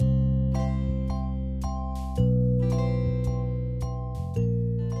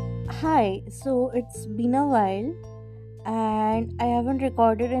Hi, so it's been a while and I haven't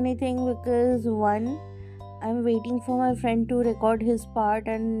recorded anything because one, I'm waiting for my friend to record his part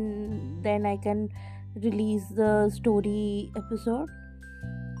and then I can release the story episode.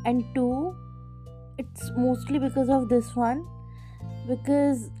 And two, it's mostly because of this one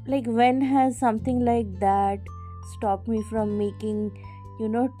because, like, when has something like that stopped me from making,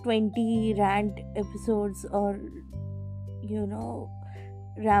 20 rant episodes or, you know,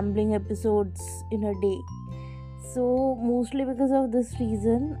 rambling episodes in a day? So, mostly because of this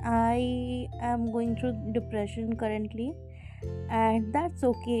reason, I am going through depression currently, and that's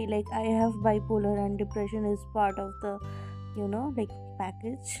okay. Like, I have bipolar, and depression is part of the,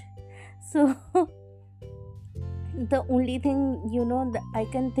 package. So, the only thing, that I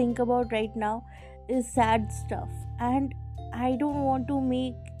can think about right now is sad stuff, and I don't want to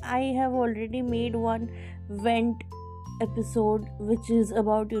make, I have already made one vent episode which is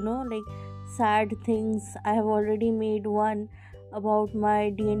about sad things. I have already made one about my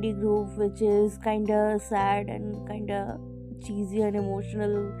D&D group which is kind of sad and kind of cheesy and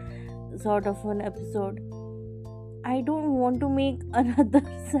emotional sort of an episode. I don't want to make another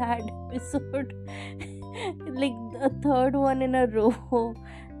sad episode like a third one in a row.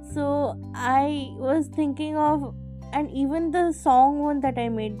 So I was thinking of, and even the song one that I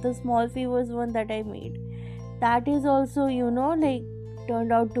made, the Small Fevers one that I made, that is also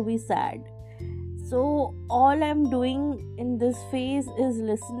turned out to be sad. So all I'm doing in this phase is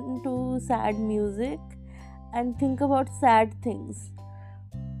listen to sad music and think about sad things.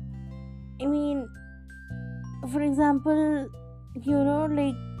 I mean, for example,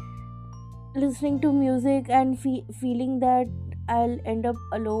 like listening to music and feeling that I'll end up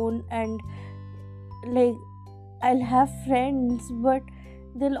alone, and like I'll have friends, but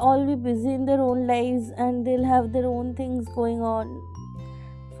they'll all be busy in their own lives and they'll have their own things going on.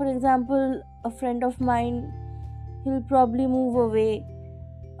 For example, a friend of mine, he'll probably move away.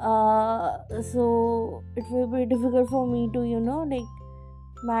 So it will be difficult for me to,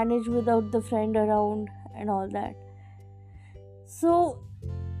 manage without the friend around and all that. So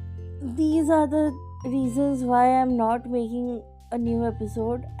these are the reasons why I'm not making a new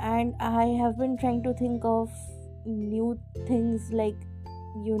episode, and I have been trying to think of new things, like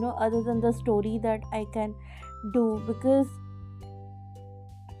other than the story that I can do, because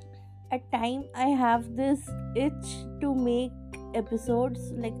at time I have this itch to make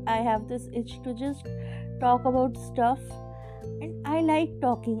episodes. Like, I have this itch to just talk about stuff, and I like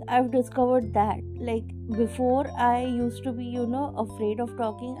talking. I've discovered that, like, before I used to be afraid of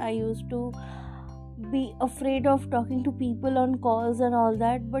talking. I used to be afraid of talking to people on calls and all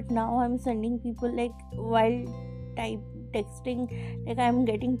that, but now I'm sending people, like, while type texting, like I'm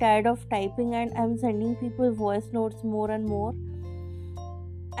getting tired of typing and I'm sending people voice notes more and more.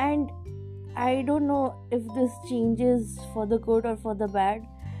 And I don't know if this changes for the good or for the bad.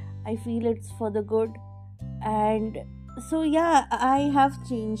 I feel it's for the good. And so yeah, I have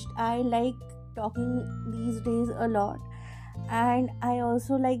changed. I like talking these days a lot, and I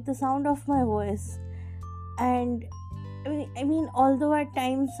also like the sound of my voice. And I mean, although at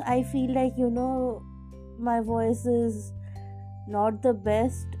times I feel like my voice is not the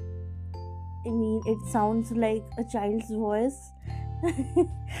best. I mean, it sounds like a child's voice.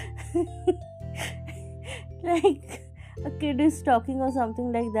 Like a kid is talking or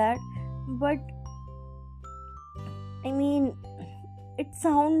something like that. But I mean, it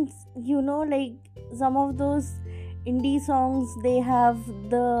sounds, like some of those indie songs, they have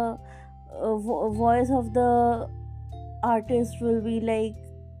the voice of the artist will be like,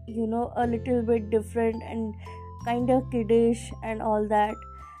 a little bit different and kind of kiddish and all that.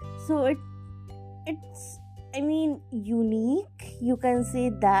 So it's I mean, unique, you can say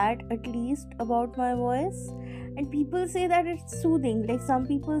that, at least, about my voice. And people say that it's soothing. Like, some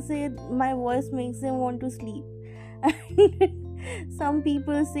people say my voice makes them want to sleep. And some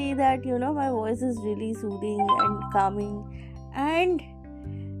people say that my voice is really soothing and calming. And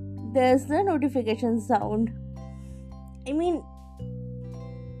there's the notification sound. I mean,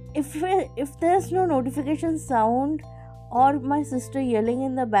 if there's no notification sound or my sister yelling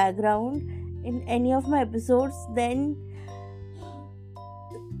in the background in any of my episodes, then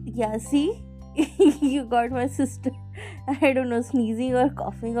yeah, see, you got my sister, I don't know, sneezing or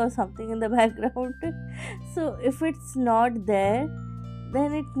coughing or something in the background. So if it's not there,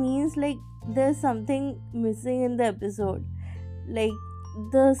 then it means like there's something missing in the episode, like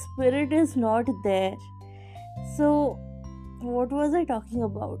the spirit is not there. So what was I talking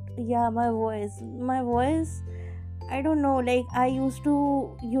about? Yeah, my voice, I don't know, like I used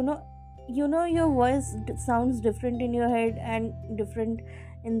to, your voice sounds different in your head and different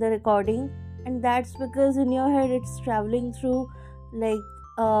in the recording, and that's because in your head it's traveling through like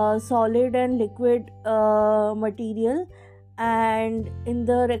solid and liquid material, and in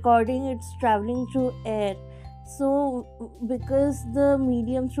the recording it's traveling through air. So because the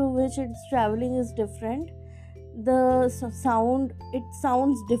medium through which it's traveling is different, the sound, it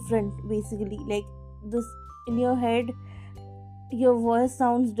sounds different basically. Like this, in your head your voice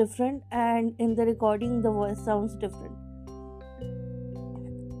sounds different, and in the recording the voice sounds different.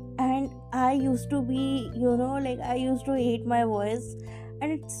 And I used to be, like I used to hate my voice,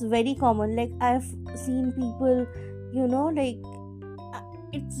 and it's very common. Like I've seen people, like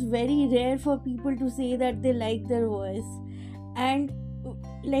it's very rare for people to say that they like their voice. And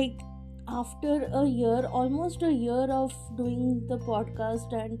like after a year, almost a year of doing the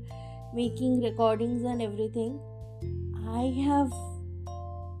podcast and making recordings and everything, I have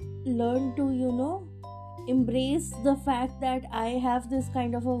learned to embrace the fact that I have this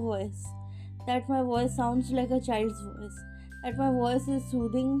kind of a voice, that my voice sounds like a child's voice, that my voice is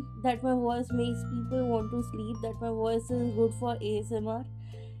soothing, that my voice makes people want to sleep, that my voice is good for ASMR.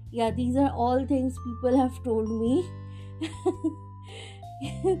 Yeah, these are all things people have told me.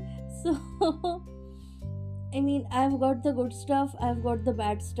 So I mean, I've got the good stuff, I've got the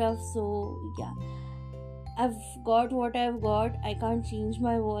bad stuff. So yeah, I've got what I've got. I can't change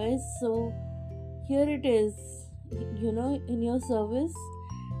my voice, so here it is, in your service.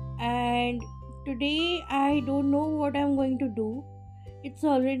 And today I don't know what I'm going to do. It's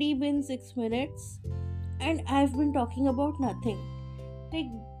already been 6 minutes and I've been talking about nothing. Like,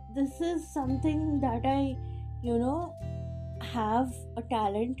 this is something that I have a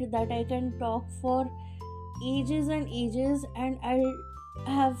talent, that I can talk for ages and ages, and I'll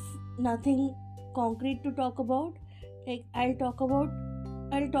have nothing concrete to talk about. Like I'll talk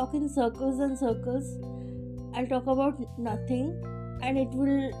in circles and circles. I'll talk about nothing, and it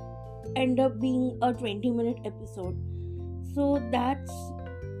will end up being a 20-minute episode. So that's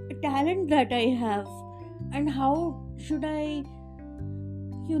a talent that I have. And how should I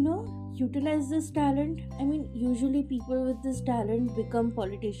utilize this talent? I mean, usually people with this talent become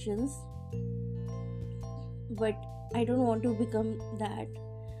politicians, but I don't want to become that.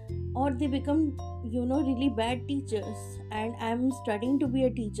 Or they become really bad teachers, and I'm studying to be a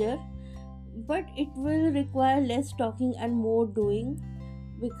teacher, but it will require less talking and more doing,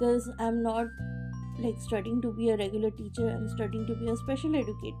 because I'm not like studying to be a regular teacher, I'm studying to be a special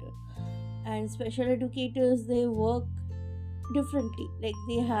educator. And special educators, they work differently, like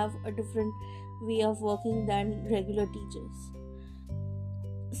they have a different way of working than regular teachers.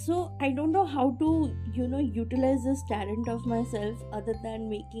 So I don't know how to utilize this talent of myself other than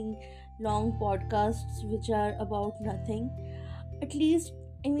making long podcasts which are about nothing. At least,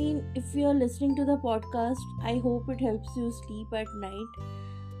 I mean, if you're listening to the podcast, I hope it helps you sleep at night.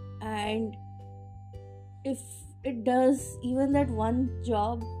 And if it does even that one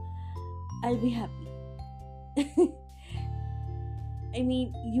job, I'll be happy. I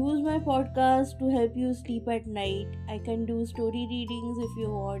mean, use my podcast to help you sleep at night. I can do story readings if you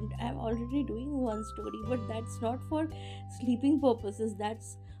want. I'm already doing one story, but that's not for sleeping purposes,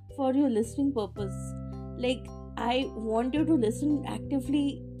 that's for your listening purpose. Like, I want you to listen,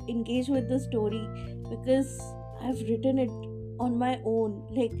 actively engage with the story, because I've written it on my own,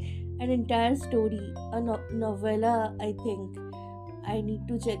 like an entire story, a novella, I think. I need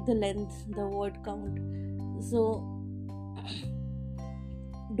to check the length, the word count. So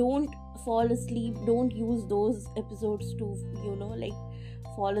don't fall asleep, don't use those episodes to like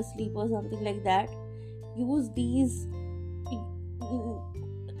fall asleep or something like that. Use these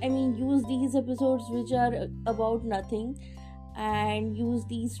use these episodes which are about nothing, and use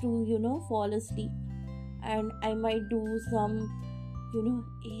these to fall asleep. And I might do some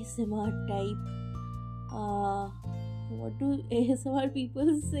ASMR type, what do ASMR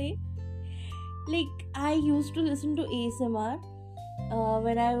people say? Like, I used to listen to ASMR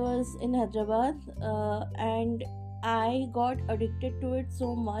when I was in Hyderabad, and I got addicted to it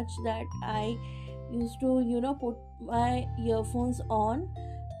so much that I used to put my earphones on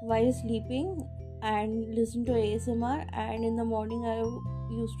while sleeping and listen to ASMR. And in the morning I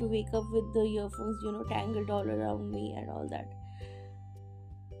used to wake up with the earphones tangled all around me and all that.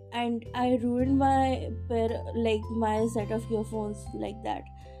 And I ruined my my set of earphones like that.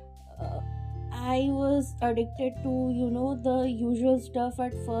 I was addicted to the usual stuff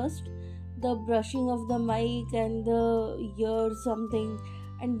at first, the brushing of the mic and the ear something,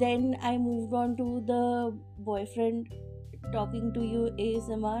 and then I moved on to the boyfriend talking to you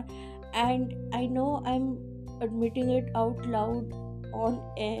ASMR. And I know I'm admitting it out loud on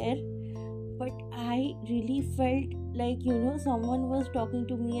air, but I really felt like, someone was talking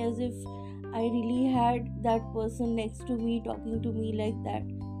to me as if I really had that person next to me talking to me like that.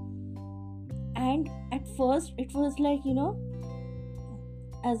 And at first, it was like,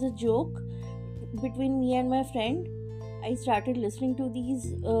 as a joke between me and my friend, I started listening to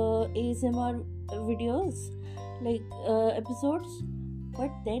these ASMR videos, like episodes, but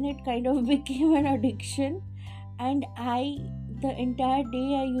then it kind of became an addiction, and the entire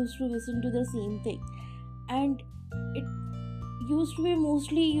day I used to listen to the same thing. And it used to be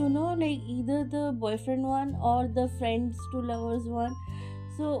mostly, like either the boyfriend one or the friends to lovers one.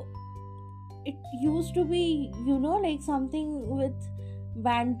 So it used to be, like something with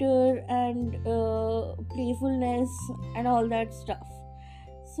banter and playfulness and all that stuff.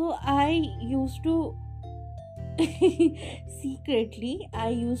 So I used to secretly, I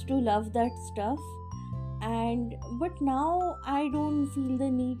used to love that stuff. And but now I don't feel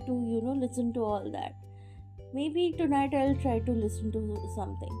the need to, listen to all that. Maybe tonight I'll try to listen to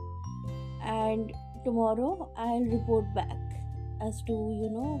something, and tomorrow I'll report back as to,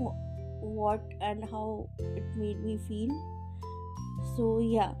 what and how it made me feel. So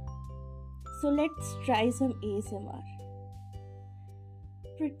yeah, so let's try some ASMR.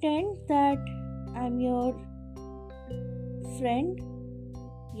 Pretend that I'm your friend.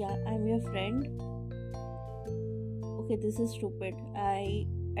 Yeah, I'm your friend. Okay, this is stupid. I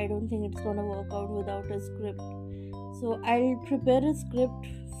don't think it's gonna work out without a script. So I'll prepare a script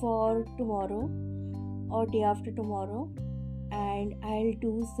for tomorrow or day after tomorrow, and I'll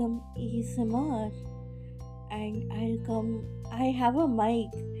do some ASMR, and I'll come. I have a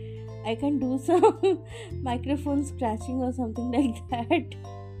mic. I can do some microphone scratching or something like that.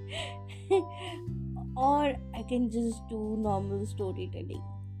 Or I can just do normal storytelling.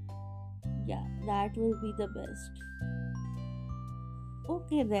 Yeah, that will be the best.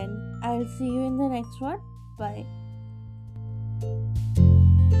 Okay, then I'll see you in the next one. Bye.